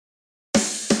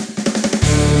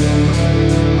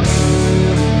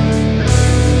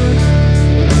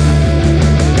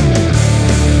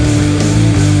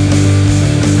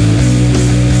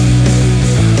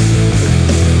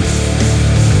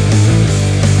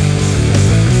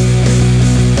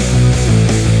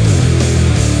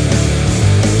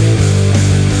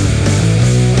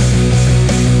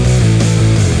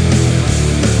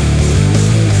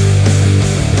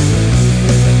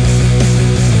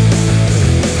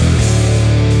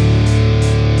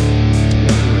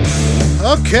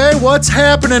Okay, what's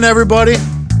happening, everybody?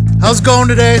 How's it going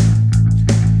today?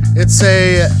 It's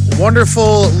a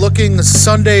wonderful looking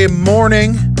Sunday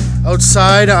morning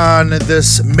outside on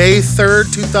this May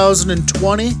 3rd,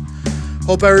 2020.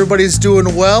 Hope everybody's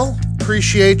doing well.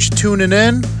 Appreciate you tuning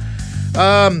in.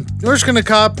 I'm just gonna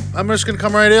come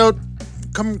right out.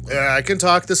 I can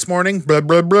talk this morning. Blah,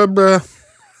 blah, blah, blah.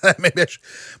 Maybe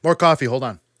more coffee. Hold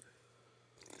on.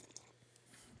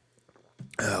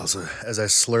 As I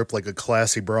slurp like a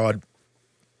classy broad.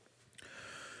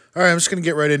 All right, I'm just gonna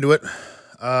get right into it.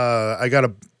 I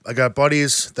got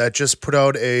buddies that just put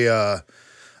out a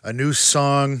new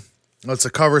song. It's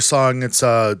a cover song. It's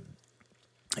Ain't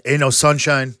No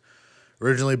Sunshine,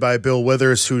 originally by Bill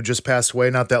Withers, who just passed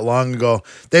away not that long ago.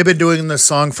 They've been doing this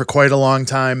song for quite a long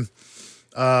time.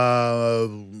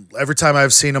 Every time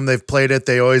I've seen them, they've played it.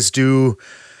 They always do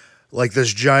like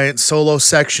this giant solo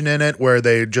section in it where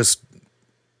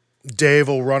Dave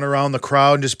will run around the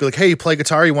crowd and just be like, "Hey, you play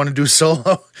guitar? You want to do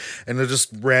solo?" And they're just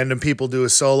random people do a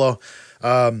solo.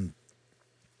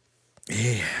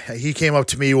 He came up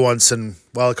to me once, and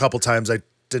a couple times I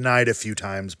denied a few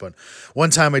times, but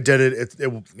one time I did it.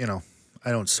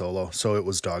 I don't solo, so it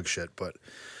was dog shit. But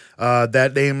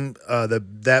that name,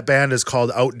 that band is called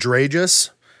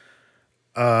Outrageous.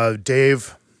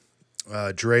 Dave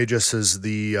Dragus is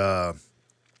the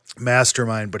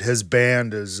mastermind, but his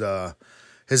band's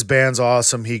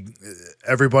awesome.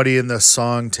 Everybody in the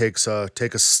song takes a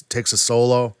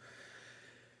solo,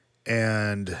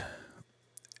 and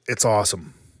it's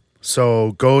awesome.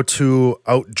 So go to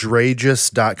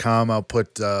outrageous.com. I'll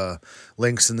put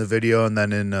links in the video and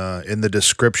then in the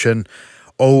description.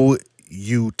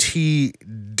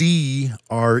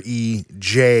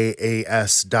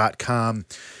 outdrejas.com.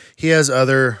 He has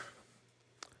other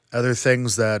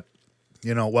things that,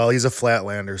 he's a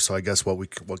Flatlander, so I guess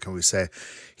what can we say?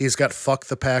 He's got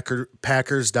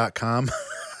fuckthepackers.com.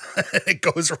 It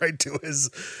goes right to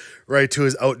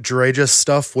his outrageous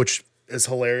stuff, which is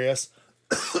hilarious.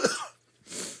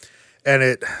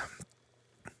 And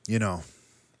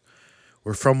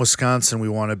we're from Wisconsin. We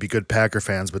want to be good Packer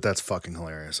fans, but that's fucking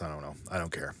hilarious. I don't know. I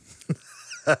don't care.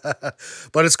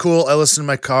 But it's cool. I listened in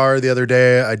my car the other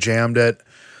day. I jammed it.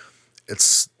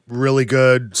 It's really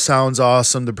good. Sounds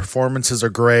awesome. The performances are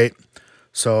great.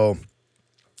 So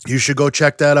you should go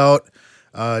check that out.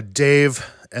 Dave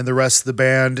and the rest of the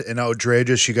band and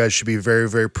Outrageous, you guys should be very,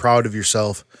 very proud of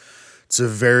yourself. It's a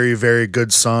very, very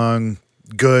good song,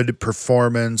 good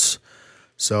performance.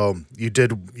 So you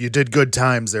did good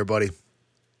times there, buddy.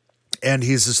 And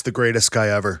he's just the greatest guy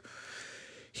ever.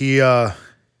 He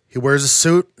wears a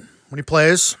suit when he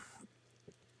plays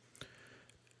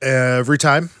every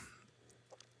time.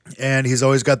 And he's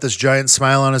always got this giant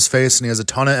smile on his face, and he has a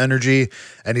ton of energy,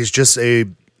 and he's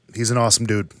an awesome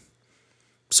dude.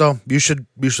 So you should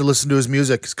listen to his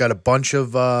music. He's got a bunch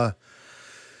of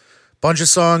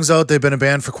songs out. They've been a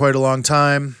band for quite a long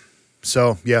time.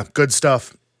 So yeah, good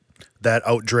stuff. That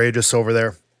Outrageous over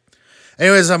there.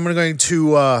 Anyways, I'm going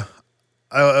to I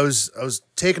was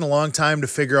taking a long time to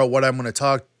figure out what I'm going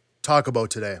to talk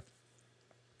about today.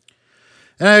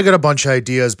 And I got a bunch of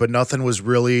ideas, but nothing was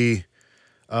really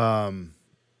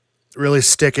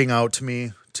sticking out to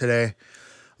me today.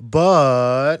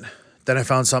 But then I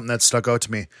found something that stuck out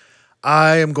to me.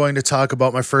 I am going to talk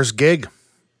about my first gig.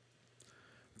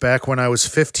 Back when I was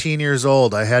 15 years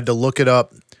old, I had to look it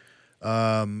up.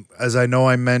 As I know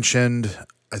I mentioned,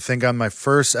 I think on my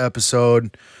first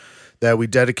episode, that we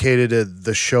dedicated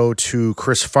the show to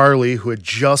Chris Farley, who had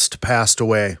just passed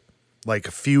away like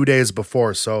a few days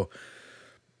before. So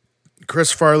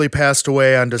Chris Farley passed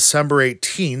away on December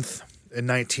 18th in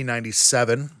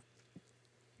 1997,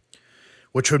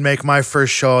 which would make my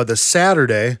first show the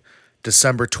Saturday,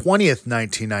 December 20th,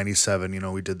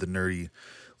 1997. We did the nerdy.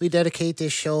 We dedicate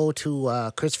this show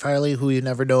to Chris Farley, who you've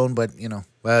never known, but,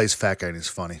 he's a fat guy and he's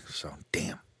funny. So,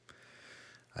 damn.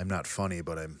 I'm not funny,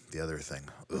 but I'm the other thing.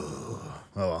 Ugh.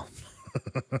 Oh,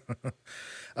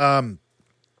 well.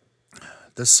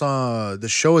 The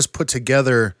show is put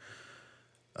together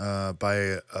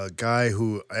by a guy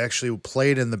who actually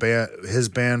played in his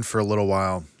band for a little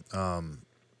while.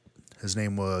 His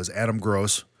name was Adam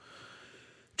Gross.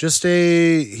 He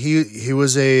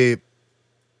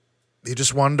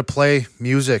just wanted to play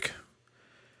music,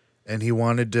 and he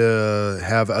wanted to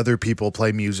have other people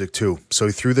play music too. So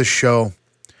he threw this show.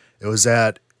 It was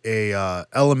at a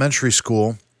elementary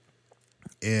school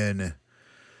in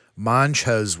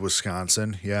Monches,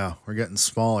 Wisconsin. Yeah, we're getting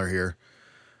smaller here.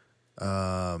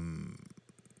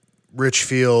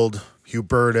 Richfield,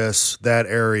 Hubertus, that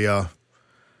area.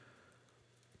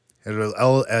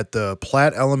 At the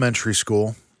Platt Elementary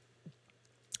School.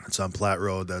 It's on Platte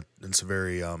Road. That it's a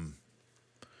very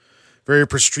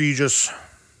prestigious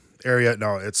area.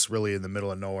 No, it's really in the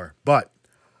middle of nowhere, but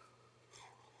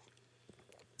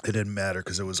it didn't matter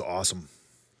because it was awesome.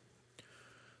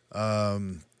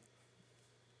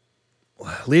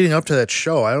 Leading up to that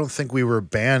show, I don't think we were a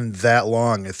band that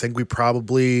long. I think we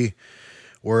probably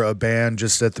were a band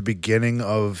just at the beginning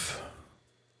of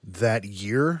that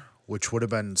year, which would have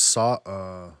been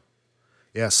sophomore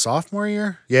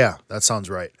year. Yeah, that sounds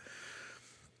right.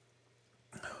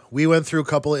 We went through a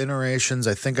couple of iterations.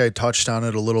 I think I touched on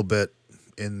it a little bit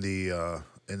in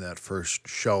that first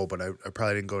show, but I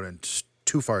probably didn't go into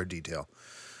too far detail.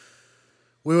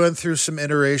 We went through some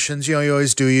iterations. You know, you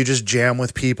always do. You just jam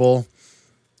with people.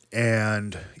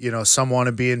 And, you know, some want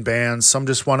to be in bands. Some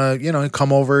just want to, you know,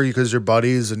 come over because you're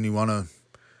buddies and you want to,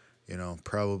 you know,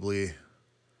 probably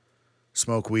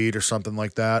smoke weed or something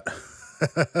like that.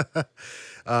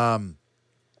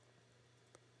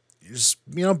 You just,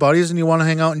 you know, buddies and you want to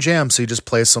hang out and jam. So you just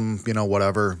play some, you know,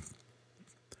 whatever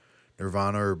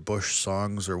Nirvana or Bush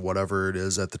songs or whatever it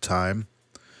is at the time.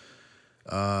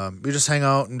 We just hang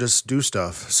out and just do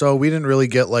stuff. So we didn't really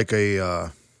get like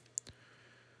a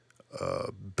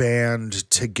band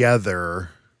together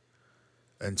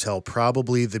until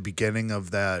probably the beginning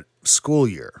of that school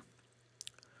year.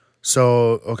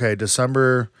 So, okay,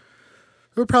 December,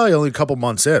 we were probably only a couple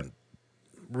months in,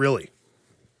 really.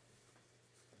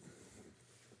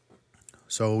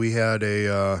 So we had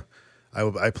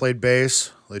I played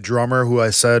bass, the drummer who I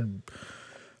said,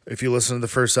 if you listen to the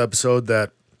first episode,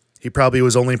 that he probably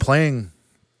was only playing,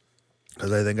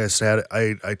 because I think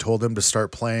I told him to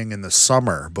start playing in the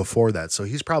summer before that. So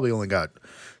he's probably only got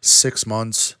 6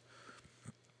 months,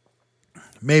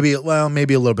 maybe a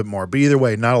little bit more, but either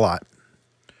way, not a lot.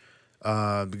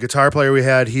 The guitar player we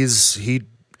had, he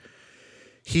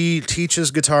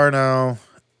teaches guitar now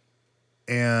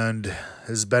and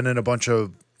has been in a bunch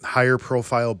of higher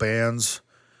profile bands.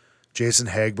 Jason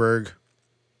Hagberg.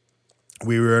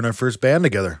 We were in our first band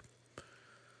together.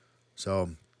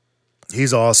 So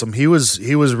he's awesome. He was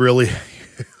really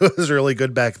he was really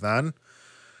good back then.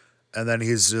 And then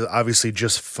he's obviously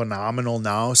just phenomenal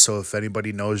now. So if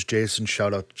anybody knows Jason,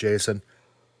 shout out to Jason.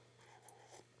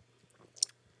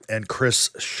 And Chris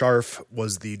Scharf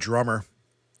was the drummer.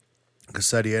 Like I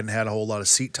said, he hadn't had a whole lot of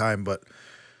seat time, but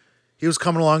he was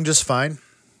coming along just fine.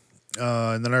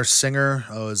 And then our singer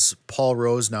was Paul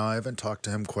Rose. Now I haven't talked to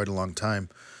him quite a long time.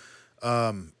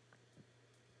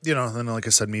 You know, and like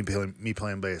I said, me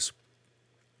playing bass.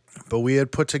 But we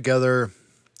had put together,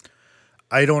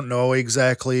 I don't know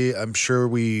exactly. I'm sure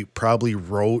we probably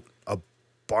wrote a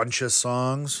bunch of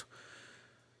songs.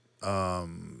 I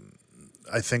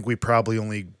think we probably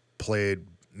only played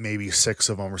maybe 6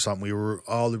 of them or something. We were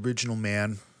all original,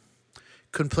 man.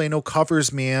 Couldn't play no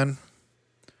covers, man.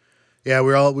 Yeah,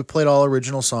 we played all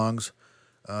original songs.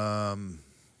 I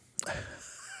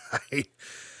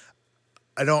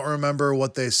don't remember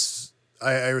what I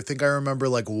think I remember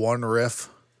like one riff,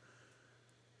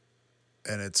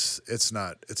 and it's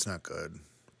not good.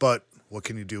 But what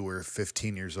can you do? We're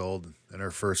 15 years old in our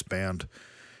first band.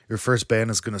 Your first band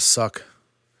is gonna suck.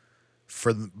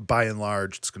 By and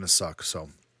large, it's gonna suck. So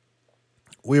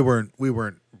we weren't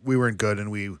good,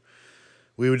 and we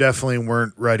definitely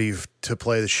weren't ready to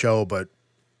play the show. But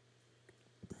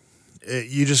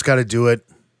you just got to do it.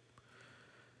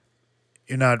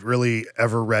 You're not really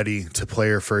ever ready to play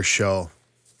your first show.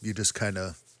 You just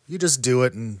do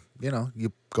it, and you know,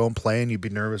 you go and play, and you'd be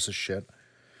nervous as shit.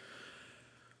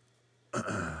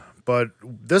 But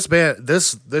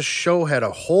this show had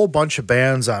a whole bunch of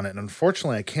bands on it, and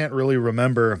unfortunately, I can't really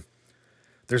remember.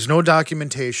 There's no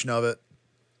documentation of it.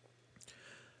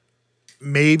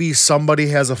 Maybe somebody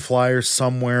has a flyer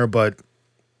somewhere, but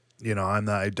you know,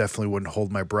 I definitely wouldn't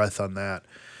hold my breath on that.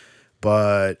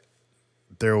 But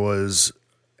there was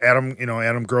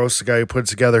Adam Gross, the guy who put it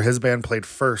together, his band played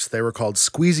first. They were called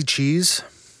Squeezy Cheese.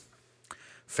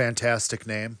 Fantastic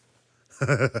name.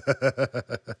 I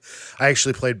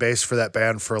actually played bass for that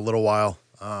band for a little while.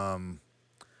 I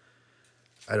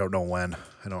don't know when.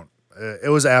 It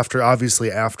was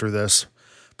obviously after this,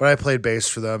 but I played bass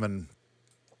for them, and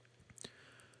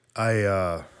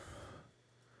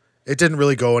it didn't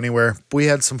really go anywhere. We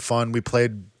had some fun. We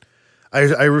played.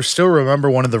 I still remember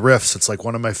one of the riffs. It's like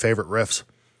one of my favorite riffs.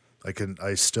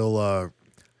 I still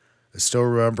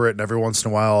remember it, and every once in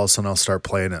a while, all of a sudden I'll start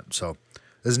playing it. So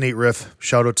this is a neat riff.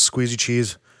 Shout out to Squeezy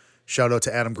Cheese. Shout out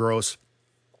to Adam Gross.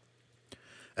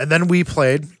 And then we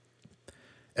played,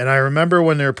 and I remember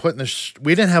when they were putting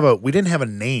we didn't have a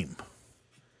name.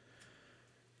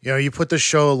 You know, you put the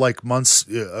show like months.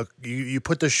 You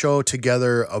put the show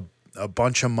together a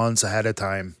bunch of months ahead of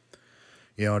time,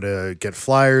 to get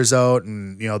flyers out,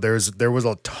 and there was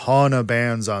a ton of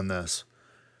bands on this.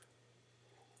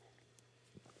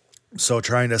 So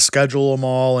trying to schedule them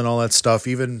all and all that stuff,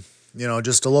 even,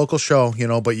 just a local show,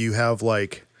 but you have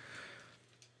like,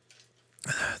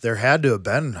 there had to have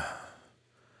been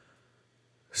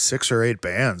 6 or 8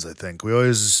 bands, I think. We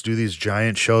always do these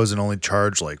giant shows and only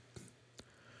charge like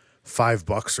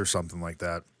 $5 or something like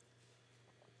that.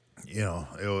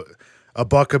 A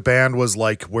buck a band was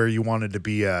like where you wanted to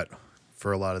be at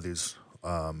for a lot of these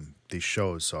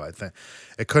shows. So I think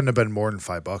it couldn't have been more than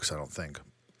 $5, I don't think.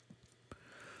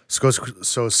 So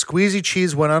Squeezy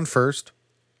Cheese went on first,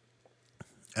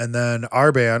 and then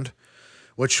our band,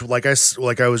 which like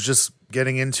I was just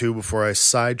getting into before I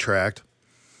sidetracked,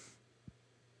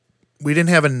 we didn't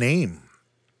have a name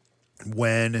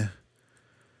when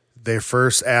they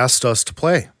first asked us to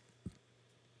play.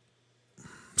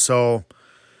 So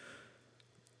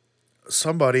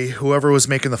whoever was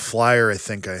making the flyer, I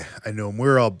think I knew him.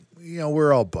 We're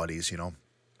all buddies,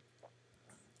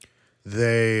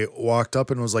 They walked up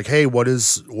and was like, "Hey,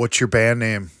 what's your band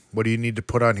name? What do you need to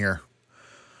put on here?"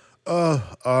 We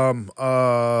don't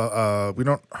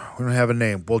have a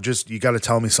name. Well, you got to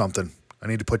tell me something. I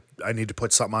need to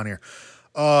put something on here.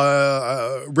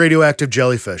 Radioactive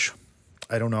Jellyfish.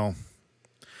 I don't know.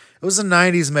 It was the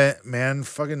 90s, man.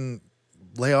 Fucking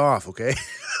lay off, okay?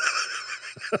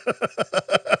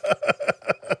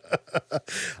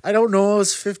 I don't know. I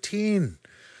was 15.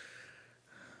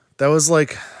 That was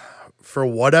like, for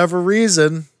whatever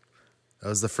reason, that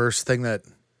was the first thing that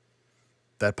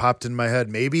popped in my head.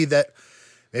 Maybe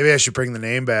I should bring the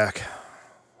name back.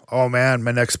 Oh man,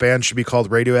 my next band should be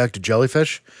called Radioactive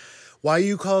Jellyfish. Why are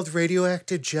you called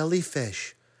Radioactive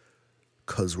Jellyfish?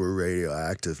 'Cause we're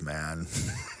radioactive, man.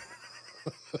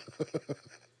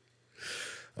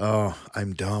 Oh,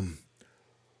 I'm dumb.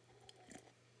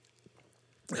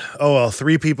 Oh, well,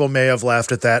 3 people may have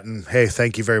laughed at that, and hey,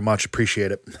 thank you very much.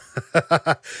 Appreciate it.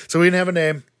 So we didn't have a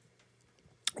name.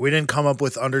 We didn't come up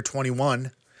with Under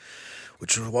 21,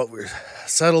 which is what we're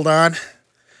settled on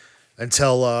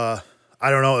until, I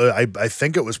don't know, I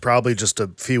think it was probably just a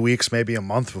few weeks, maybe a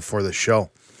month before the show.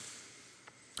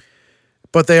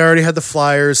 But they already had the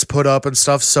flyers put up and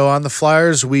stuff, so on the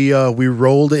flyers, we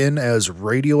rolled in as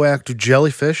Radioactive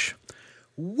Jellyfish.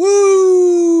 Woo!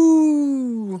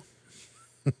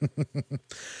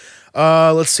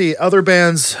 Let's see, other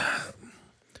bands.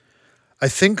 I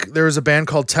think there was a band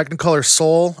called Technicolor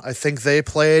Soul. I think they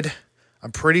played.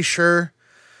 I'm pretty sure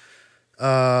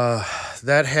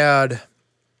that had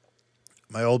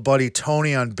my old buddy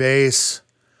Tony on bass.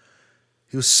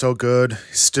 He was so good.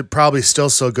 He's probably still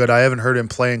so good. I haven't heard him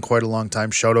play in quite a long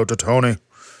time. Shout out to Tony.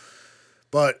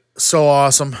 But so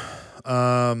awesome.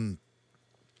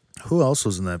 Who else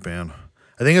was in that band?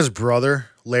 I think his brother,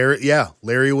 Larry. Yeah,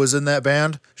 Larry was in that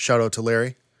band. Shout out to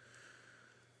Larry.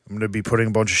 I'm going to be putting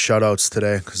a bunch of shout outs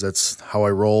today because that's how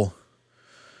I roll.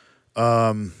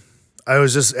 I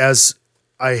was just, as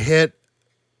I hit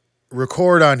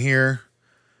record on here,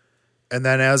 and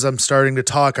then as I'm starting to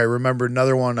talk, I remember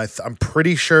another one. I'm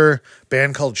pretty sure a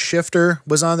band called Shifter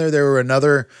was on there. They were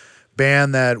another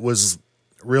band that was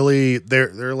really,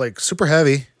 they're like super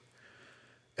heavy,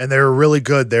 and they were really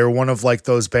good. They were one of like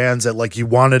those bands that like you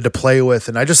wanted to play with,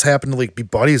 and I just happened to like be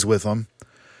buddies with them.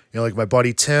 Like my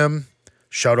buddy Tim.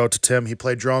 Shout out to Tim. He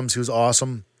played drums. He was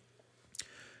awesome.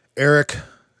 Eric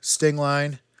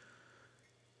Stingline,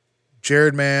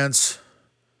 Jared Mance,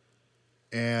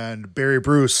 and Barry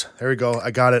Bruce. There we go.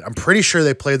 I got it. I'm pretty sure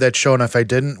they played that show, and if I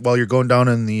didn't, well, you're going down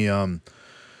in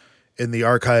the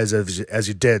archives as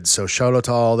you did. So shout out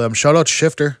to all of them. Shout out to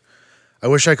Shifter. I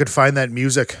wish I could find that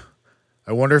music.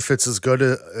 I wonder if it's as good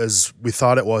as we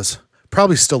thought it was.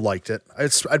 Probably still liked it.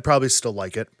 I'd probably still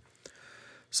like it.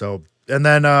 So, and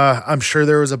then I'm sure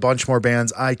there was a bunch more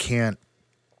bands. I can't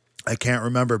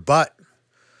remember, but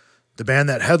the band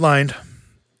that headlined,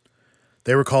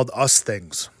 they were called Us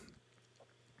Things.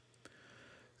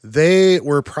 They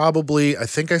were probably, I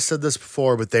think I said this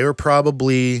before, but they were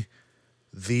probably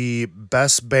the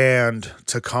best band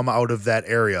to come out of that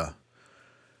area.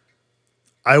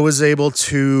 I was able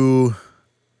to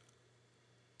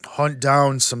hunt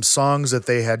down some songs that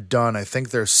they had done. I think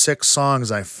there's 6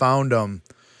 songs. I found them.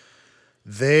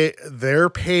 Their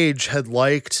page had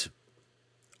liked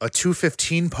a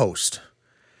 215 post.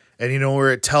 And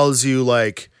where it tells you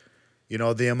like,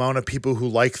 the amount of people who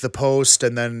like the post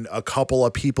and then a couple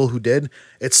of people who did.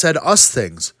 It said Us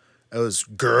Things. It was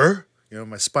grr.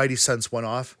 My spidey sense went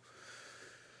off.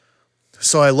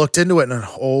 So I looked into it and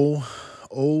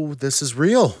oh, this is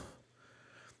real.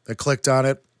 I clicked on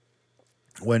it.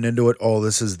 Went into it. Oh,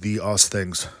 this is the Us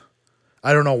Things.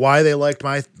 I don't know why they liked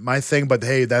my thing, but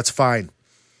hey, that's fine.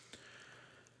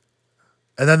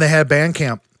 And then they had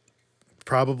Bandcamp.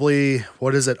 Probably,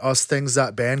 what is it?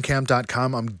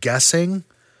 Usthings.bandcamp.com. I'm guessing.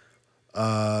 Pay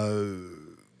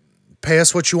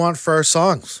us what you want for our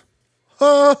songs.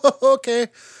 Oh, okay.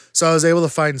 So I was able to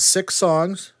find 6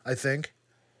 songs, I think.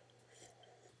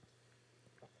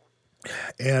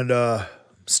 And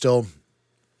still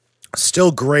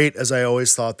great as I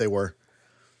always thought they were.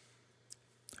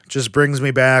 Just brings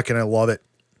me back and I love it.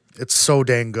 It's so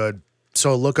dang good.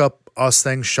 So look up Us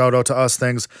Things. Shout out to Us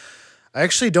Things. I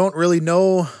actually don't really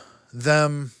know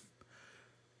them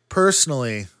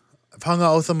personally. I've hung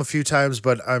out with them a few times,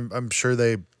 but I'm sure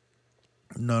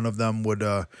none of them would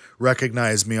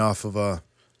recognize me off of off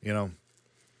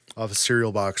a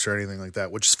cereal box or anything like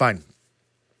that, which is fine.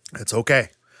 It's okay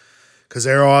because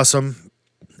they're awesome,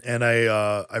 and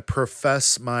I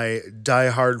profess my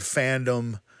diehard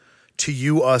fandom to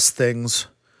you, Us Things.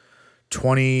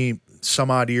 20 some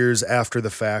odd years after the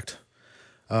fact,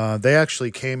 they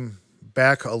actually came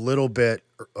back a little bit.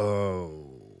 Early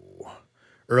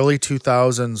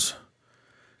 2000s. A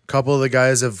couple of the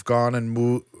guys have gone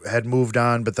and had moved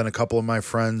on, but then a couple of my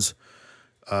friends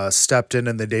stepped in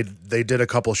and they did a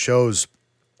couple shows.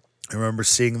 I remember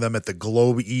seeing them at the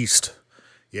Globe East.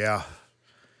 Yeah.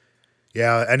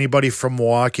 Yeah, anybody from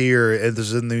Milwaukee or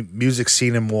is in the music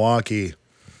scene in Milwaukee,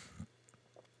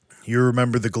 you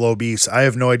remember the Globe East. I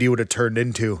have no idea what it turned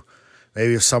into.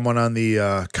 Maybe if someone on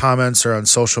the comments or on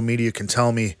social media can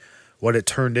tell me what it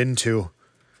turned into.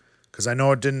 Because I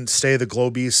know it didn't stay the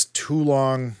Globe East too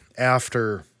long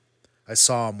after I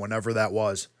saw him, whenever that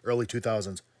was, early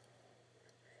 2000s.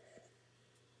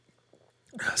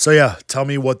 So yeah, tell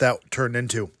me what that turned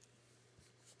into.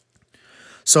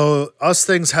 So Us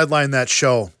Things headlined that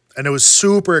show, and it was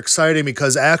super exciting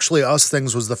because actually Us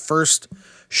Things was the first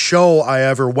show I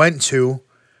ever went to.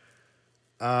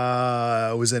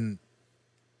 I was in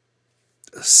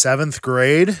 7th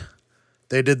grade.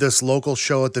 They did this local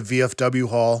show at the VFW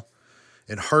Hall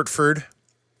in Hartford.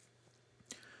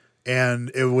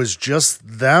 And it was just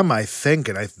them, I think,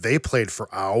 and they played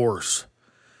for hours.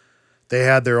 They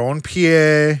had their own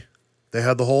PA. They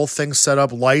had the whole thing set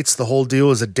up, lights, the whole deal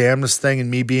was a damnedest thing. And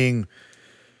me being,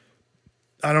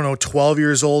 12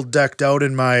 years old, decked out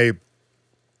in my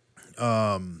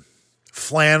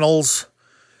flannels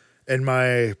and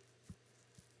my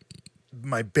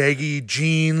baggy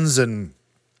jeans and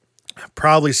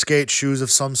probably skate shoes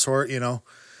of some sort, It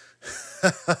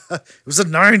was the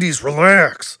 90s,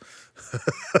 relax.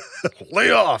 Lay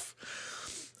off.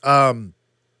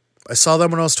 I saw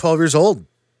them when I was 12 years old.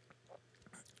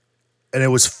 And it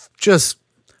was just,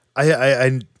 you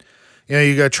got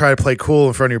to try to play cool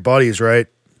in front of your buddies, right?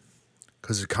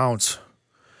 Because it counts.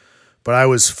 But I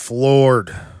was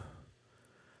floored.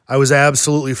 I was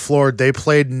absolutely floored. They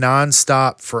played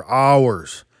nonstop for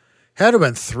hours. Had to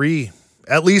have been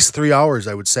at least 3 hours,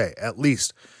 I would say, at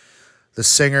least. The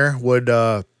singer would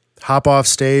hop off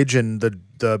stage and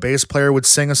the bass player would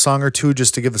sing a song or two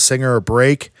just to give the singer a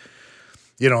break.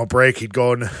 Break, he'd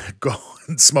go and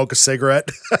smoke a cigarette.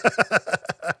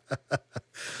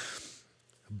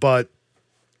 But,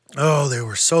 they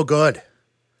were so good.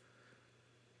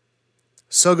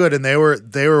 So good. And they were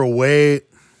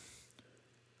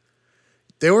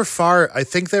far, I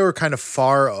think they were kind of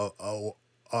far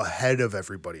ahead of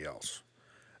everybody else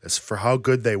as for how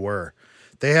good they were.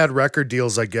 They had record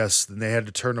deals, I guess, and they had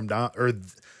to turn them down, or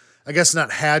I guess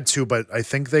not had to, but I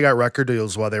think they got record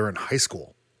deals while they were in high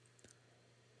school.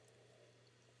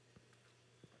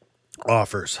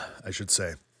 Offers, I should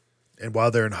say. And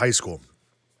while they're in high school,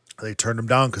 they turned them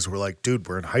down because we're like, dude,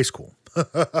 we're in high school.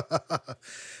 But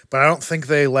I don't think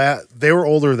they were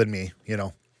older than me,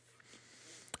 And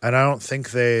I don't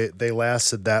think they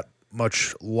lasted that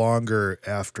much longer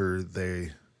after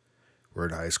they were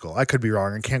in high school. I could be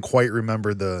wrong. I can't quite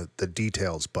remember the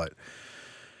details, but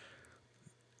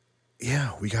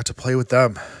yeah, we got to play with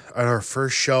them at our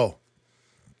first show.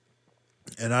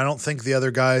 And I don't think the other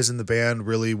guys in the band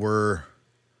really were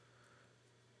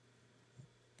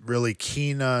really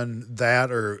keen on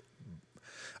that, or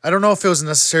I don't know if it was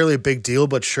necessarily a big deal,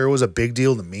 but sure was a big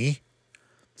deal to me.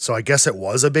 So I guess it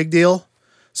was a big deal.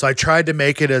 So I tried to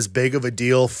make it as big of a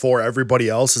deal for everybody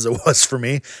else as it was for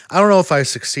me. I don't know if I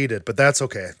succeeded, but that's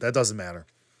okay. That doesn't matter.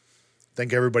 I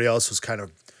think everybody else was kind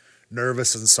of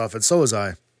nervous and stuff, and so was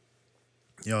I.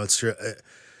 It's true.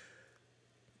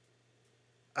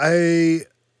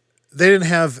 They didn't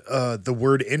have the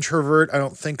word introvert, I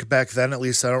don't think, back then. At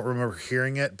least I don't remember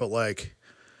hearing it, but like,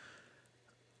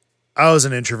 I was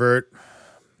an introvert.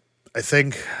 I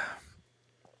think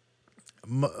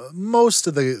Most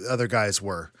of the other guys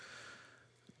were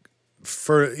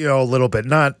for a little bit.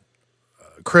 Not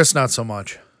Chris, not so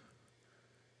much.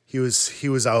 He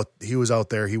was out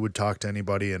there. He would talk to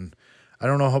anybody, and I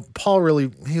don't know how Paul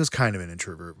really. He was kind of an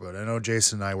introvert, but I know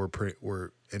Jason and I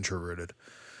were introverted.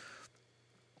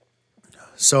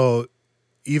 So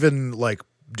even like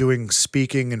doing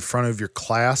speaking in front of your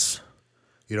class,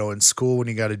 in school when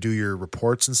you got to do your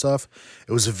reports and stuff,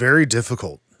 it was very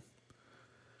difficult.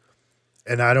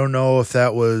 And I don't know if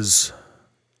that was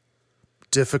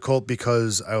difficult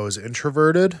because I was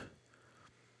introverted.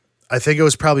 I think it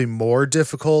was probably more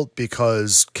difficult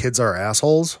because kids are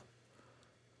assholes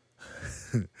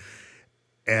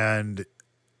and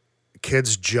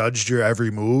kids judged your every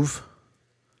move.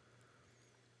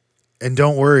 And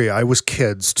don't worry, I was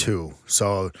kids too.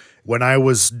 So when I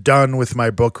was done with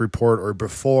my book report or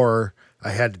before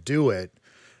I had to do it,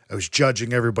 I was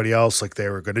judging everybody else like they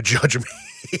were going to judge me.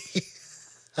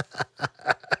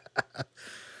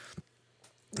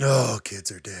 Oh,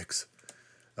 kids are dicks.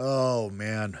 Oh,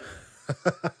 man.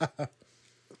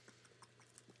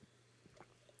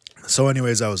 So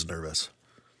anyways, I was nervous.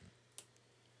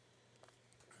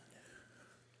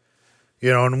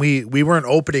 And we weren't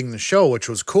opening the show, which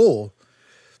was cool.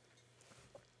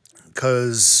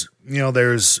 Because,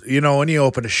 there's, when you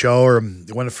open a show or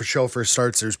when a show first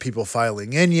starts, there's people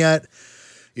filing in yet,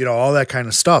 all that kind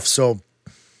of stuff. So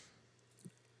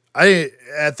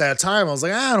at that time, I was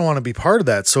like, I don't want to be part of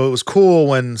that. So it was cool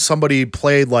when somebody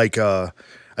played like, I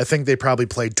think they probably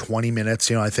played 20 minutes.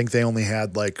 I think they only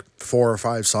had like 4 or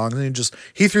 5 songs, and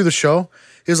he threw the show.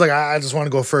 He was like, I just want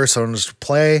to go first. So I'm just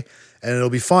play and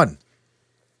it'll be fun.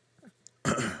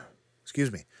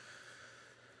 Excuse me.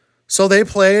 So they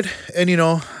played, and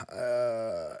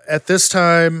at this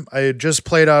time I had just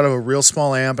played out of a real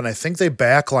small amp, and I think they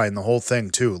backlined the whole thing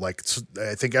too. Like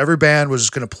I think every band was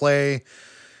just going to play,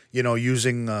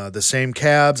 using the same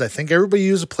cabs. I think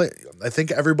everybody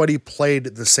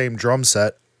played the same drum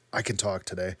set. I can talk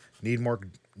today. Need more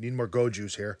Go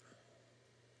Juice here.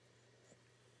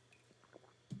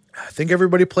 I think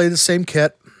everybody played the same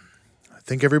kit. I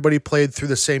think everybody played through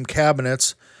the same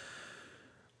cabinets.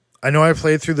 I know I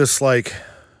played through this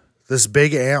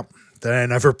big amp that I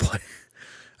never played.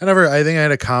 I think I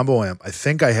had a combo amp. I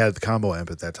think I had the combo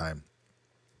amp at that time.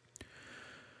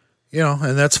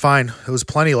 And that's fine. It was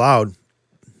plenty loud.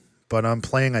 But I'm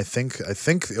playing, I think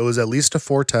it was at least a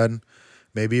 410,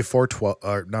 maybe a 412,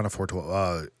 or not a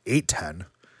 412, 810.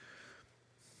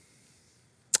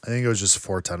 I think it was just a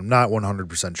 410. I'm not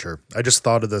 100% sure. I just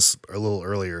thought of this a little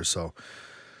earlier, so.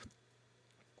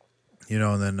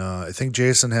 And then I think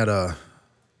Jason had I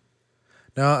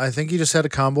think he just had a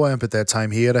combo amp at that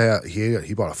time. He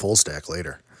bought a full stack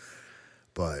later.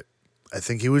 But I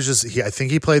think I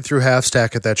think he played through half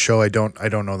stack at that show. I don't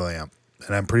know the amp.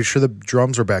 And I'm pretty sure the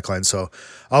drums were backlined. So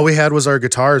all we had was our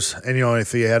guitars and,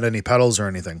 if he had any pedals or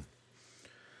anything.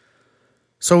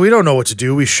 So we don't know what to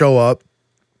do. We show up.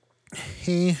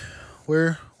 Hey,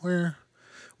 we're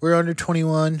under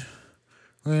 21.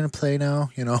 We're going to play now,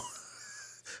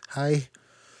 Hi.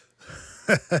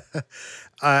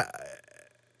 I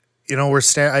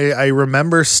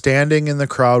remember standing in the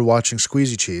crowd watching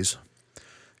Squeezy Cheese.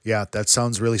 Yeah, that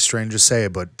sounds really strange to say,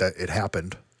 but that it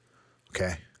happened.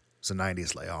 Okay. It was a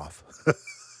 90s layoff.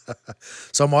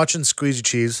 So I'm watching Squeezy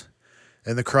Cheese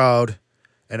in the crowd,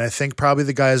 and I think probably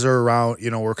the guys are around,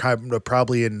 we're kind of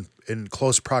probably in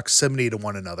close proximity to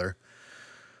one another.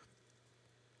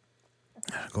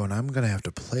 Going, I'm going to have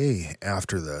to play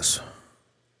after this.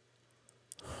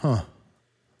 Huh.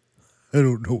 I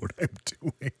don't know what I'm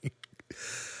doing.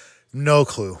 No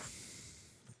clue.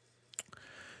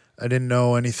 I didn't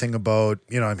know anything about,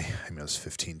 I was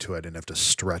 15 too. I didn't have to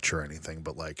stretch or anything,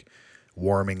 but like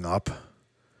warming up.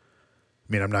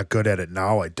 I'm not good at it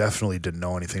now. I definitely didn't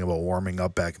know anything about warming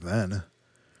up back then.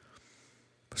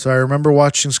 So I remember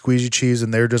watching Squeezy Cheese,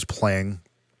 and they were just playing.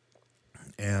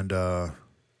 And,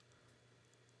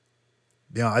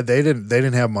 they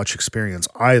didn't have much experience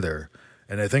either.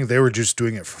 And I think they were just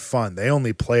doing it for fun. They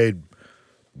only played,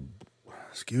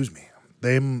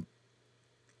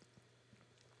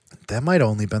 that might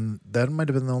have been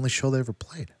the only show they ever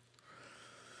played.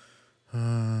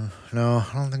 No,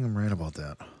 I don't think I'm right about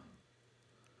that.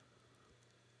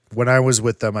 When I was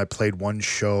with them, I played one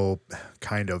show,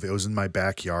 kind of. It was in my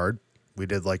backyard. We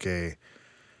did like a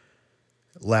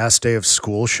last day of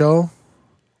school show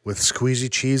with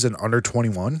Squeezy Cheese and Under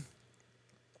 21.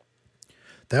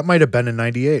 That might have been in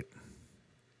 98.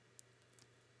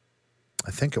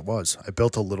 I think it was. I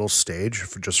built a little stage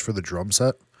just for the drum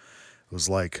set. It was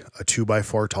like a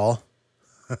 2x4 tall.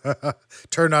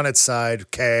 Turned on its side.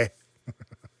 Okay.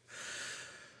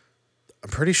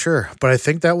 pretty sure, but I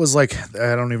think that was like,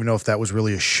 I don't even know if that was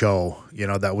really a show.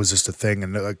 That was just a thing,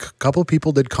 and a couple of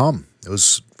people did come. It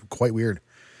was quite weird,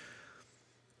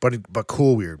 but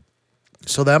cool weird.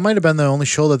 So that might have been the only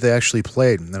show that they actually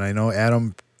played. And then I know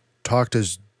Adam talked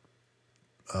his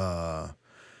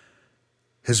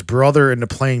brother into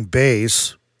playing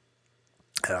bass,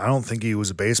 and I don't think he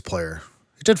was a bass player.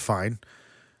 He did fine.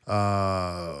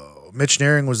 Mitch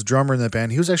Naring was the drummer in that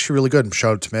band. He was actually really good.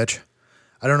 Shout out to Mitch.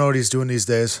 I don't know what he's doing these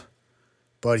days,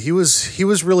 but he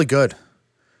was really good.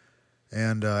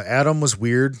 And Adam was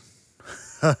weird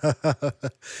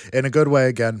in a good way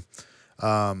again.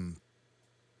 But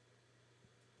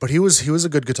he was a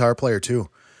good guitar player too.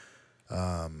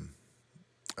 I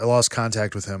lost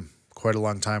contact with him quite a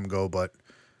long time ago, but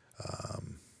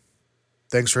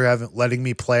thanks for letting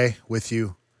me play with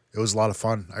you. It was a lot of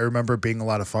fun. I remember it being a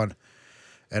lot of fun.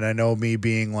 And I know me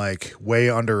being like way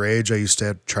underage, I used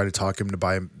to try to talk him to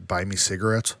buy me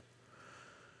cigarettes.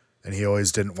 And he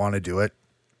always didn't want to do it.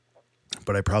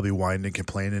 But I probably whined and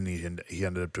complained, and he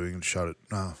ended up doing it.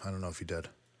 No, I don't know if he did.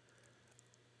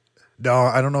 No,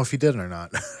 I don't know if he did or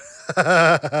not.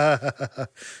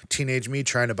 Teenage me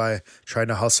trying to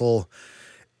hustle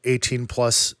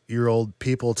 18-plus-year-old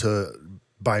people to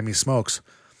buy me smokes.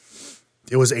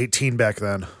 It was 18 back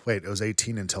then. Wait, it was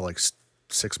 18 until like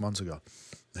 6 months ago.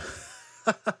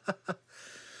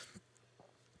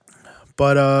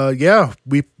 But yeah,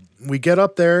 we get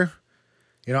up there.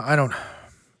 I don't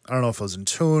know if I was in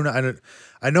tune. I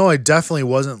know I definitely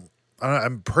wasn't.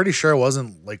 I'm pretty sure I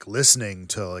wasn't like listening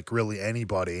to like really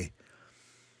anybody.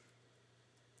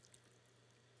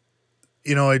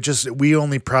 It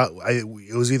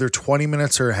was either 20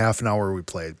 minutes or half an hour we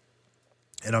played.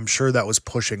 And I'm sure that was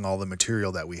pushing all the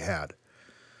material that we had.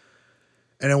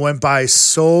 And it went by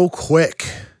so quick.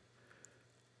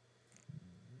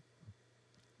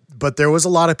 But there was a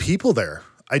lot of people there.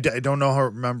 I don't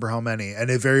remember how many. And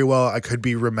it very well, I could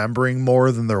be remembering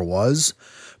more than there was.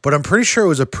 But I'm pretty sure it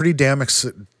was a pretty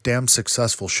damn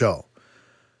successful show.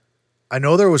 I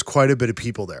know there was quite a bit of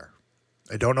people there.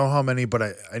 I don't know how many, but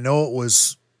I know it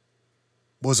was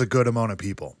a good amount of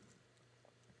people.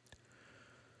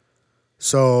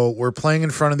 So we're playing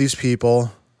in front of these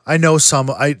people. I know some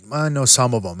of them. I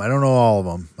don't know all of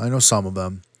them. I know some of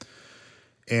them.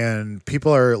 And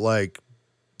people are like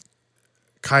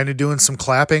kind of doing some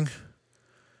clapping.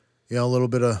 A little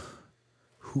bit of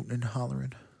hooting and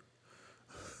hollering.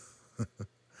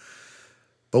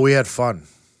 But we had fun.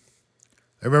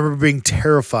 I remember being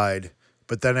terrified,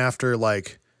 but then after it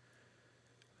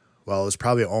was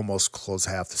probably almost close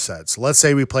half the set. So let's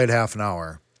say we played half an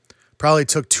hour. Probably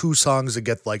took 2 songs to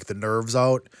get like the nerves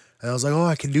out. And I was like, oh,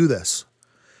 I can do this.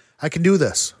 I can do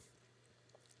this.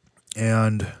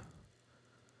 And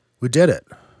we did it.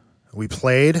 We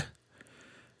played.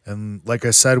 And like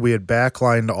I said, we had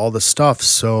backlined all the stuff.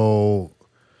 So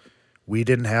we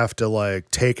didn't have to like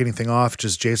take anything off.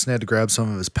 Just Jason had to grab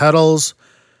some of his pedals.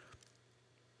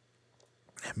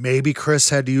 Maybe Chris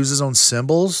had to use his own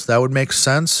cymbals. That would make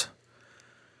sense.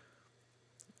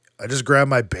 I just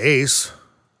grabbed my bass.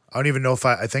 I don't even know if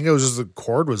I think it was just the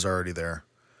cord was already there.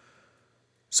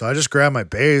 So I just grabbed my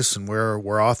bass and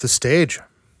we're off the stage.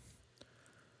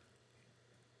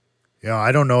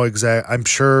 I don't know I'm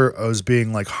sure I was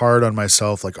being like hard on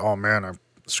myself. Like, oh man, I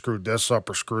screwed this up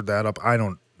or screwed that up. I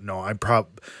don't know. I'm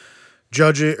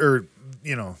judge it or,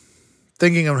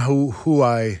 thinking of who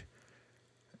I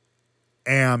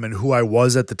am and who I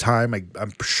was at the time.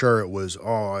 I'm sure it was,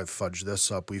 oh, I fudged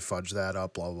this up, we fudged that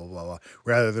up, blah, blah, blah, blah.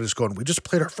 Rather than just going, we just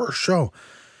played our first show.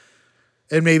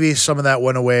 And maybe some of that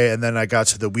went away, and then I got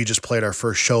to the we just played our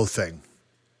first show thing.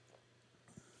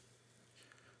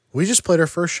 We just played our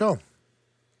first show.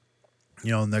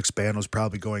 The next band was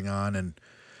probably going on, and,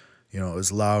 it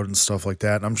was loud and stuff like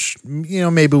that. And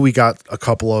maybe we got a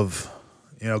couple of,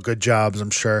 good jobs, I'm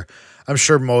sure. I'm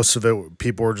sure most of it,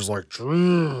 people were just like,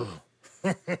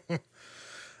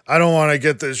 I don't want to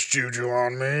get this juju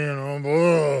on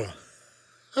me,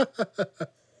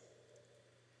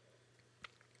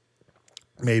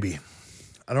 Maybe.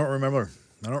 I don't remember.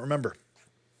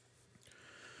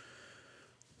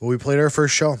 Well, we played our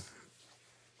first show.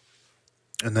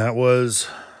 And that was,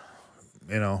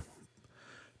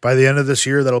 by the end of this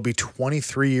year, that'll be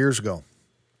 23 years ago.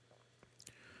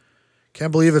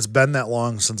 Can't believe it's been that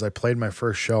long since I played my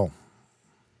first show.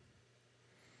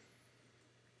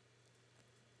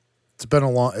 It's been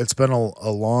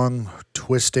a long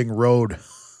twisting road.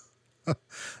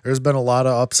 There's been a lot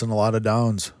of ups and a lot of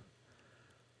downs.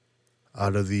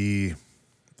 Out of the,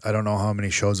 I don't know how many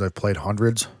shows I've played,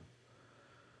 hundreds.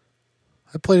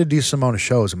 I played a decent amount of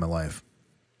shows in my life.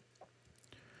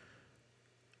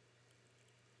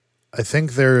 I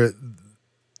think I'm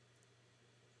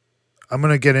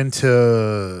going to get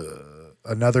into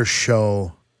another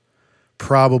show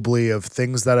probably of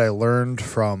things that I learned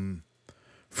from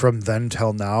then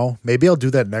till now. Maybe I'll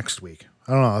do that next week.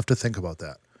 I don't know. I'll have to think about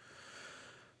that.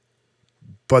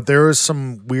 But there was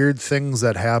some weird things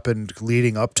that happened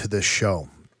leading up to this show.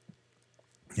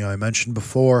 You know, I mentioned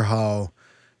before how,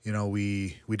 you know,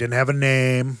 we didn't have a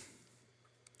name.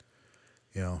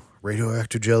 You know,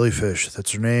 Radioactive Jellyfish,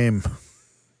 that's her name.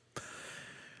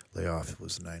 Lay off, it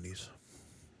was the 90s.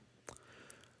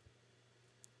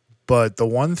 But the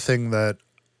one thing that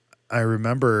I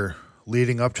remember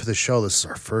leading up to the show, this is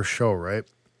our first show, right?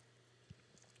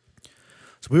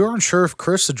 So we weren't sure if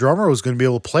Chris, the drummer, was going to be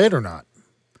able to play it or not.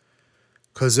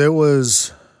 Because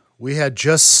we had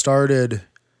just started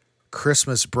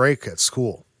Christmas break at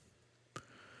school.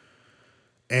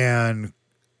 And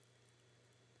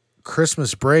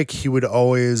Christmas break, he would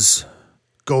always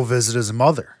go visit his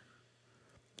mother.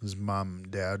 His mom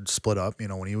and dad split up, you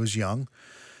know, when he was young.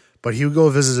 But he would go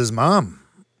visit his mom,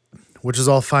 which is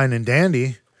all fine and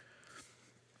dandy.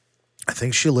 I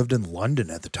think she lived in London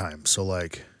at the time. So,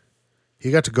 like,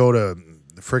 he got to go to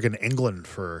friggin' England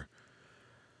for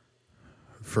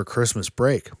Christmas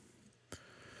break.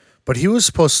 But he was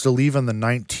supposed to leave on the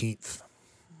 19th.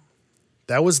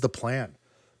 That was the plan.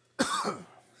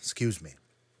 Excuse me.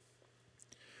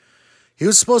 He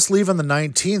was supposed to leave on the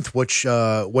 19th, which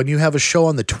when you have a show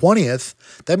on the 20th,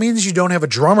 that means you don't have a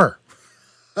drummer.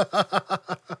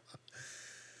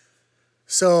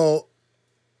 So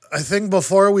I think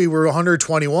before we were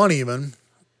 121 even,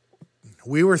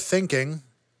 we were thinking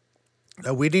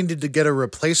that we needed to get a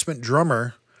replacement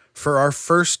drummer for our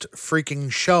first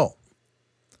freaking show.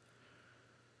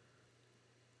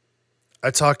 I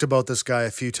talked about this guy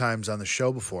a few times on the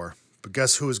show before, but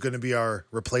guess who is going to be our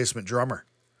replacement drummer?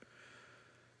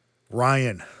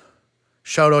 Ryan.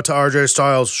 Shout out to RJ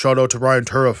Styles. Shout out to Ryan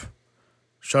Turriff.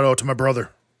 Shout out to my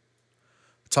brother.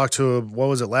 Talked to him, what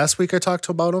was it, last week I talked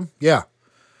to about him? Yeah.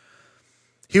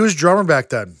 He was drummer back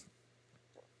then.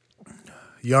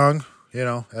 Young, you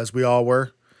know, as we all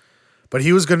were. But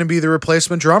he was going to be the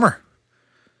replacement drummer.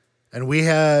 And we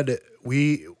had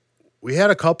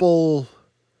a couple,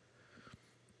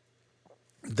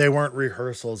 they weren't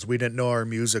rehearsals. We didn't know our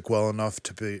music well enough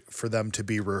for them to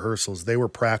be rehearsals. They were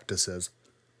practices.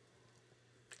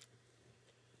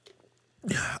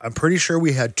 I'm pretty sure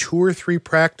we had 2 or 3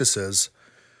 practices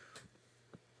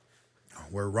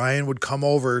where Ryan would come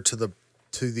over to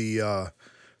the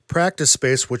practice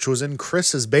space, which was in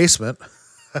Chris's basement,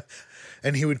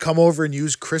 and he would come over and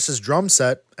use Chris's drum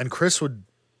set, and Chris would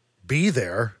be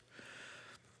there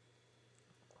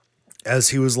as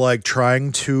he was like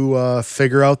trying to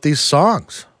figure out these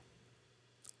songs.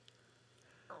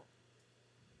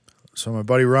 So my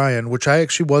buddy Ryan, which I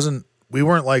actually we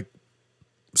weren't like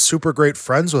super great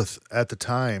friends with at the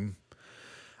time.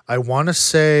 I want to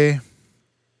say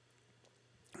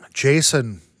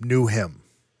Jason knew him.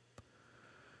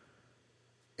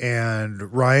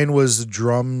 And Ryan was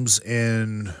drums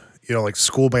in, you know, like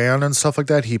school band and stuff like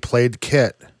that. He played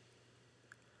kit.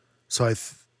 So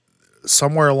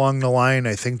somewhere along the line,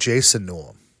 I think Jason knew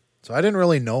him. So I didn't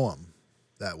really know him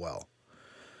that well.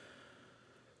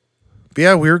 But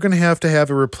yeah, we were going to have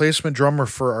a replacement drummer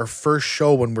for our first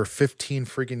show when we're 15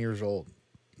 freaking years old.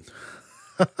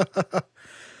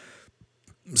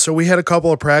 So we had a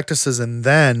couple of practices, and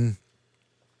then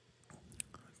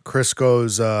Chris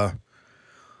goes, I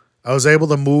was able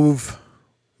to move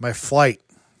my flight.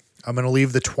 I'm going to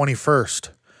leave the 21st.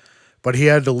 But he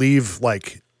had to leave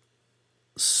like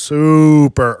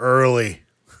super early.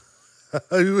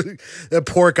 That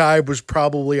poor guy was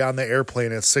probably on the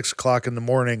airplane at 6 o'clock in the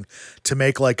morning to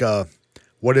make like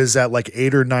what is that, like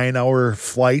 8 or 9 hour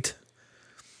flight?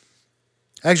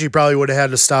 Actually, probably would have had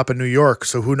to stop in New York,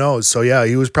 so who knows? So yeah,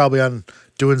 he was probably on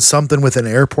doing something with an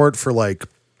airport for like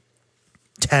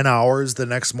 10 hours the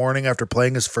next morning after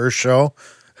playing his first show.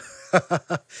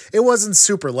 It wasn't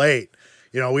super late.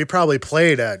 You know, we probably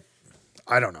played at,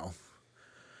 I don't know,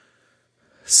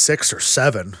 6 or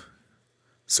 7.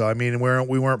 So, I mean,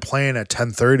 we weren't playing at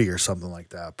 10:30 or something like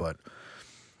that, but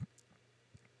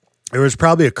there was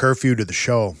probably a curfew to the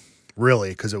show,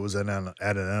 really, because it was at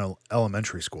an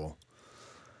elementary school.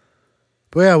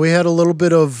 But yeah, we had a little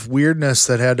bit of weirdness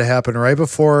that had to happen right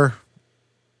before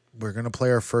we're going to play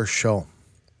our first show.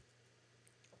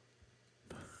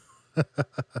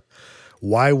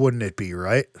 Why wouldn't it be,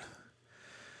 right?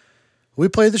 We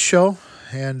played the show,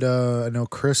 and I know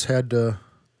Chris had to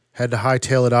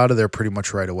hightail it out of there pretty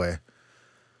much right away.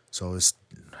 So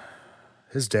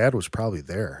his dad was probably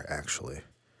there, actually.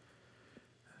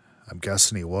 I'm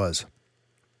guessing he was.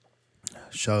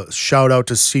 Shout out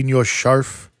to Senor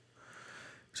Sharf.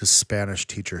 He's a Spanish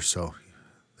teacher, so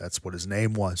that's what his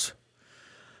name was.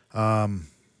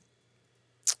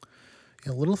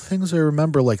 Little things I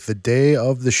remember, like the day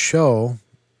of the show,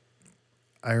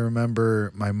 I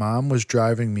remember my mom was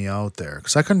driving me out there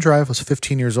because I couldn't drive. I was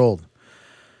 15 years old.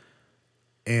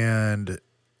 And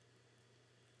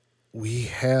we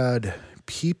had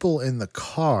people in the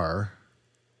car.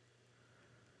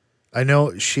 I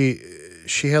know she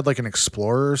had like an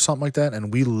Explorer or something like that,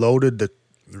 and we loaded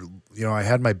I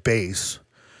had my base,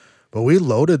 but we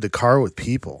loaded the car with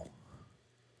people.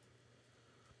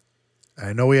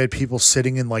 I know we had people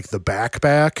sitting in like the back,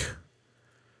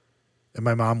 and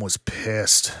my mom was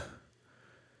pissed. I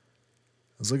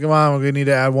was like, Mom, we're going to need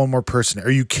to add one more person.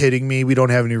 Are you kidding me? We don't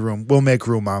have any room. We'll make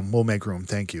room, Mom. We'll make room.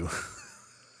 Thank you.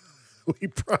 We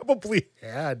probably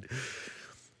had,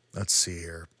 let's see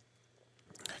here,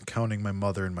 counting my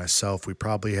mother and myself, we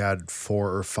probably had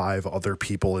 4 or 5 other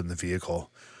people in the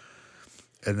vehicle.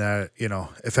 And that,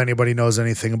 if anybody knows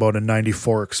anything about a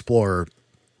 94 Explorer,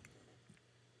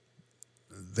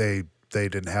 they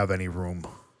didn't have any room.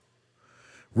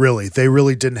 Really, they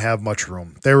really didn't have much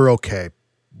room. They were okay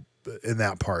in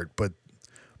that part, but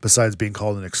besides being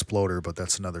called an exploder, but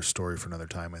that's another story for another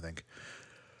time, I think.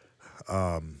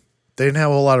 They didn't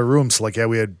have a whole lot of room, so like, yeah,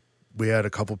 we had a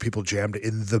couple people jammed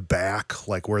in the back,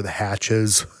 like where the hatch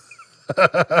is.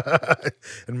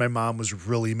 And my mom was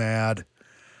really mad.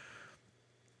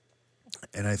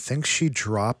 And I think she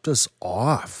dropped us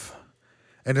off.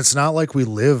 And it's not like we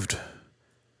lived.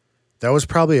 That was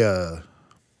probably a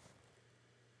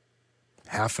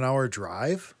half an hour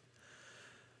drive.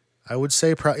 I would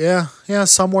say, yeah,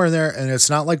 somewhere in there. And it's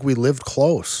not like we lived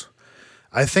close.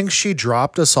 I think she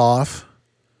dropped us off,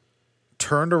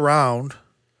 turned around,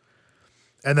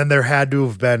 and then there had to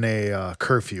have been a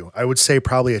curfew. I would say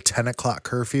probably a 10 o'clock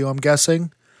curfew, I'm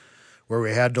guessing, where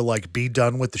we had to like be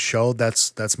done with the show.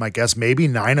 That's my guess. Maybe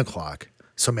 9 o'clock.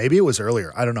 So maybe it was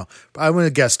earlier. I don't know. But I'm going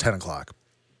to guess 10 o'clock.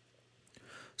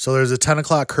 So there's a 10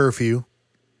 o'clock curfew.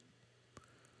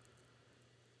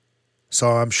 So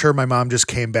I'm sure my mom just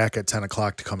came back at 10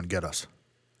 o'clock to come and get us.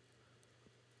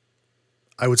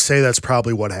 I would say that's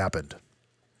probably what happened.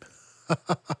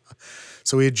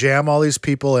 So we jam all these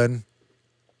people in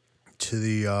to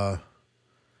the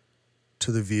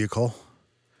vehicle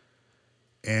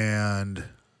and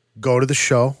go to the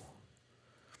show.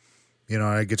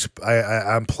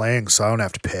 I'm playing, so I don't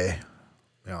have to pay.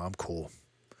 I'm cool.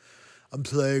 I'm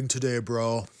playing today,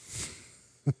 bro.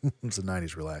 It's the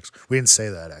 90s, relax. We didn't say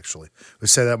that, actually. We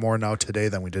say that more now today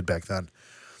than we did back then.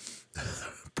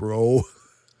 Bro.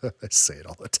 I say it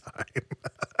all the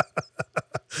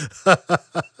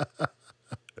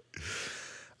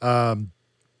time.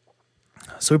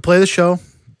 So we play the show,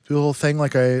 do the whole thing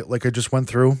like I just went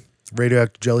through.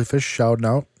 Radioactive Jellyfish shouting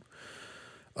out.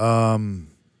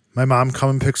 My mom come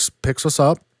and picks us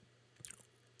up.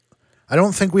 I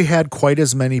don't think we had quite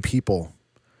as many people.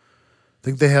 I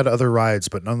think they had other rides,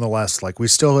 but nonetheless, like we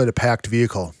still had a packed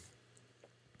vehicle.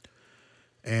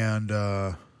 And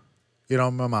my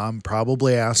mom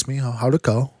probably asked me how'd it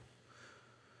go,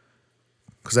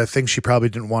 because I think she probably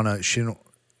didn't want to. She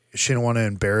didn't want to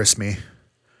embarrass me.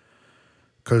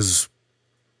 Because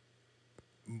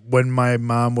when my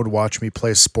mom would watch me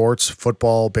play sports,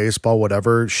 football, baseball,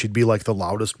 whatever, she'd be like the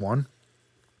loudest one.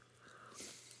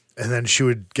 And then she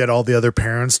would get all the other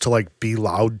parents to like be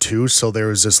loud too. So there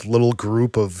was this little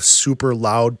group of super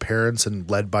loud parents and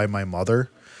led by my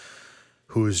mother,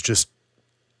 who was just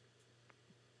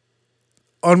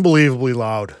unbelievably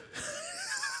loud.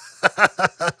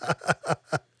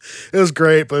 It was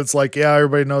great, but it's like, yeah,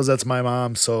 everybody knows that's my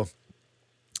mom. So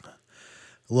a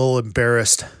little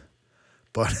embarrassed,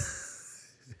 but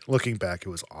looking back, it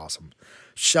was awesome.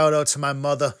 Shout out to my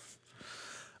mother.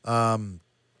 But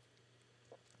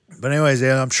anyways,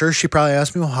 yeah, I'm sure she probably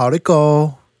asked me, well, how'd it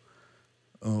go?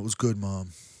 Oh, it was good,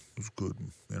 Mom. It was good.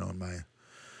 My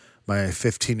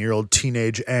 15-year-old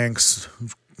teenage angst. It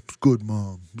was good,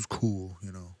 Mom. It was cool,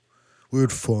 We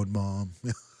had fun, Mom.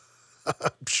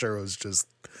 I'm sure it was just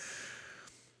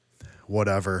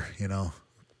whatever,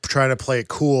 trying to play it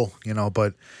cool,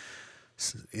 but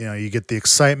you get the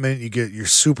excitement, you're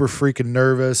super freaking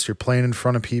nervous, you're playing in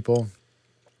front of people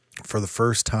for the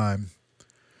first time.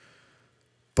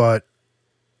 But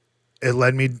that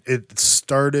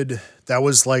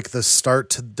was like the start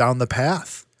to down the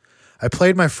path. I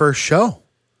played my first show.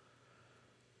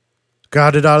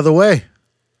 Got it out of the way.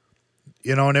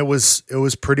 And it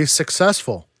was pretty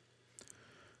successful.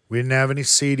 We didn't have any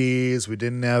CDs. We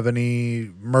didn't have any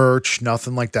merch,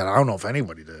 nothing like that. I don't know if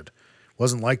anybody did. It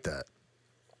wasn't like that.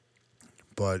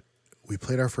 But we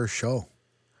played our first show.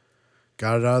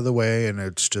 got it out of the way, and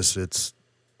it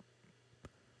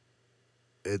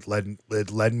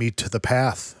led me to the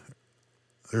path,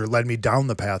 or led me down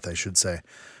the path, I should say.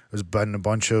 There's been a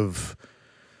bunch of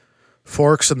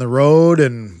forks in the road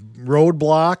and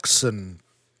roadblocks and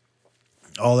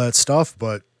all that stuff,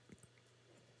 but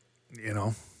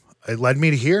it led me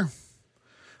to here.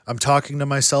 I'm talking to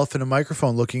myself in a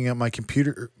microphone, looking at my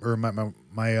computer or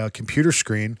my computer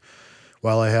screen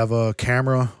while I have a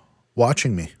camera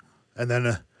watching me. And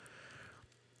then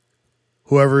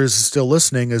whoever is still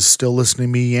listening to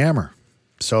me yammer.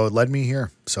 So it led me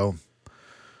here. So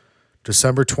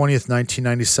December 20th,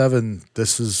 1997,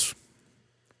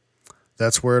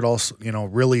 that's where it all,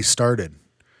 really started.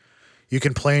 You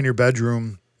can play in your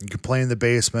bedroom, you can play in the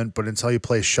basement, but until you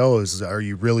play shows, are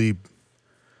you really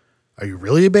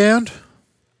a band?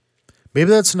 Maybe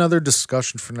that's another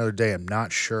discussion for another day. I'm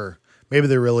not sure. Maybe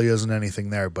there really isn't anything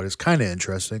there, but it's kind of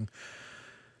interesting.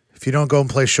 If you don't go and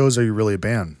play shows, are you really a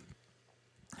band?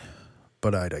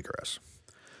 But I digress.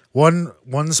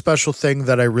 One special thing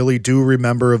that I really do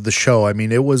remember of the show, I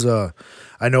know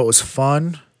it was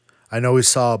fun. I know we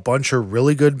saw a bunch of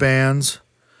really good bands.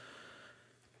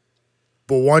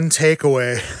 But one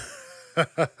takeaway, this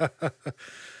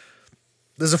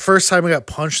is the first time I got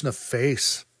punched in the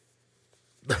face.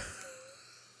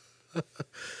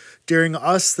 During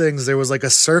Us Things, there was like a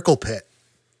circle pit.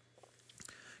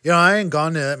 I ain't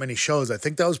gone to that many shows. I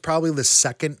think that was probably the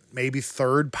second, maybe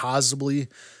third, possibly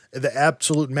the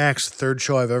absolute max third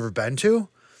show I've ever been to.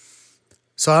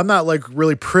 So I'm not like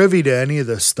really privy to any of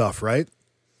this stuff, right?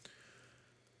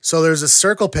 So there's a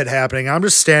circle pit happening. I'm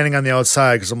just standing on the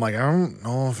outside because I'm like, I don't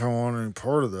know if I want any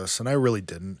part of this. And I really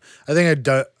didn't. I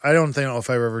don't know if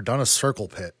I've ever done a circle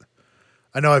pit.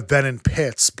 I know I've been in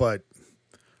pits, but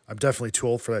I'm definitely too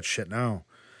old for that shit now.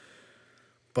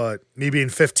 But me being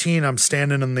 15, I'm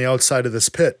standing on the outside of this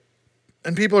pit.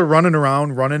 And people are running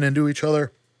around, running into each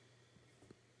other.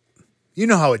 You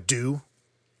know how it do.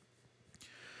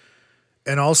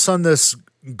 And all of a sudden, this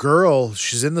girl,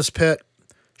 she's in this pit.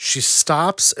 She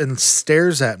stops and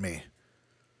stares at me.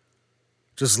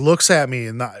 Just looks at me,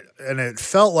 and it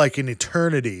felt like an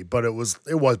eternity, but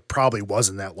it probably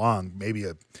wasn't that long, maybe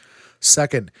a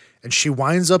second. And she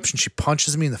winds up and she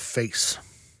punches me in the face.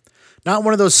 Not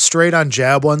one of those straight on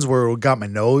jab ones where it got my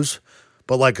nose,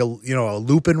 but like a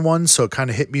looping one, so it kind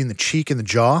of hit me in the cheek and the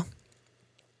jaw.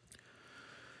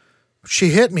 She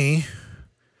hit me,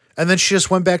 and then she just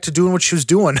went back to doing what she was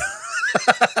doing.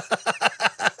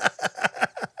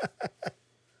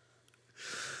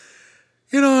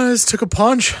 I just took a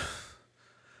punch.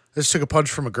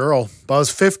 From a girl. But I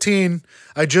was 15.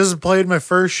 I just played my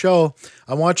first show.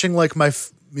 I'm watching like one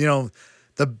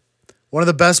of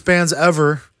the best bands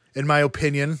ever, in my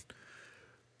opinion.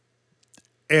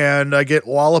 And I get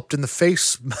walloped in the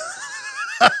face.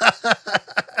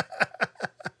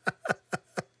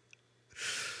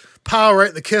 Pow, right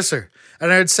in the kisser.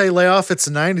 And I'd say lay off, it's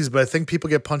the 90s, but I think people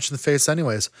get punched in the face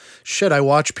anyways. Shit, I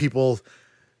watch people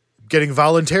getting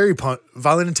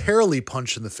voluntarily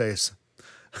punched in the face.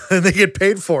 And they get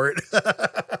paid for it.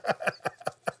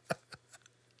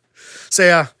 So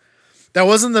yeah, that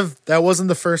wasn't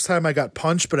the first time I got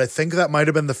punched, but I think that might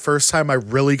have been the first time I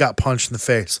really got punched in the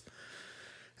face.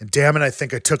 And damn it, I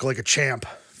think I took like a champ.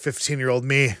 15-year-old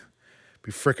me.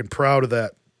 Be freaking proud of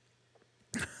that.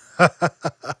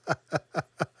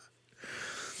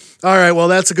 All right, well,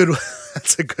 that's a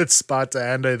good spot to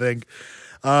end, I think.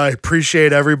 I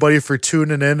appreciate everybody for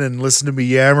tuning in and listening to me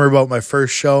yammer about my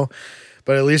first show.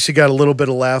 But at least you got a little bit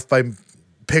of laugh by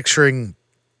picturing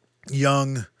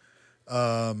young,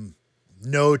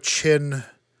 no chin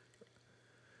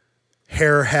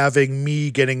hair having me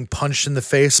getting punched in the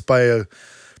face by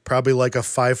probably like a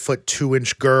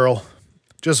 5'2" girl.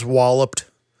 Just walloped.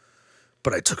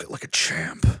 But I took it like a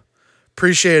champ.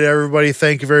 Appreciate it, everybody.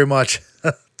 Thank you very much.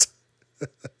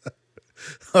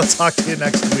 I'll talk to you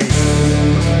next week.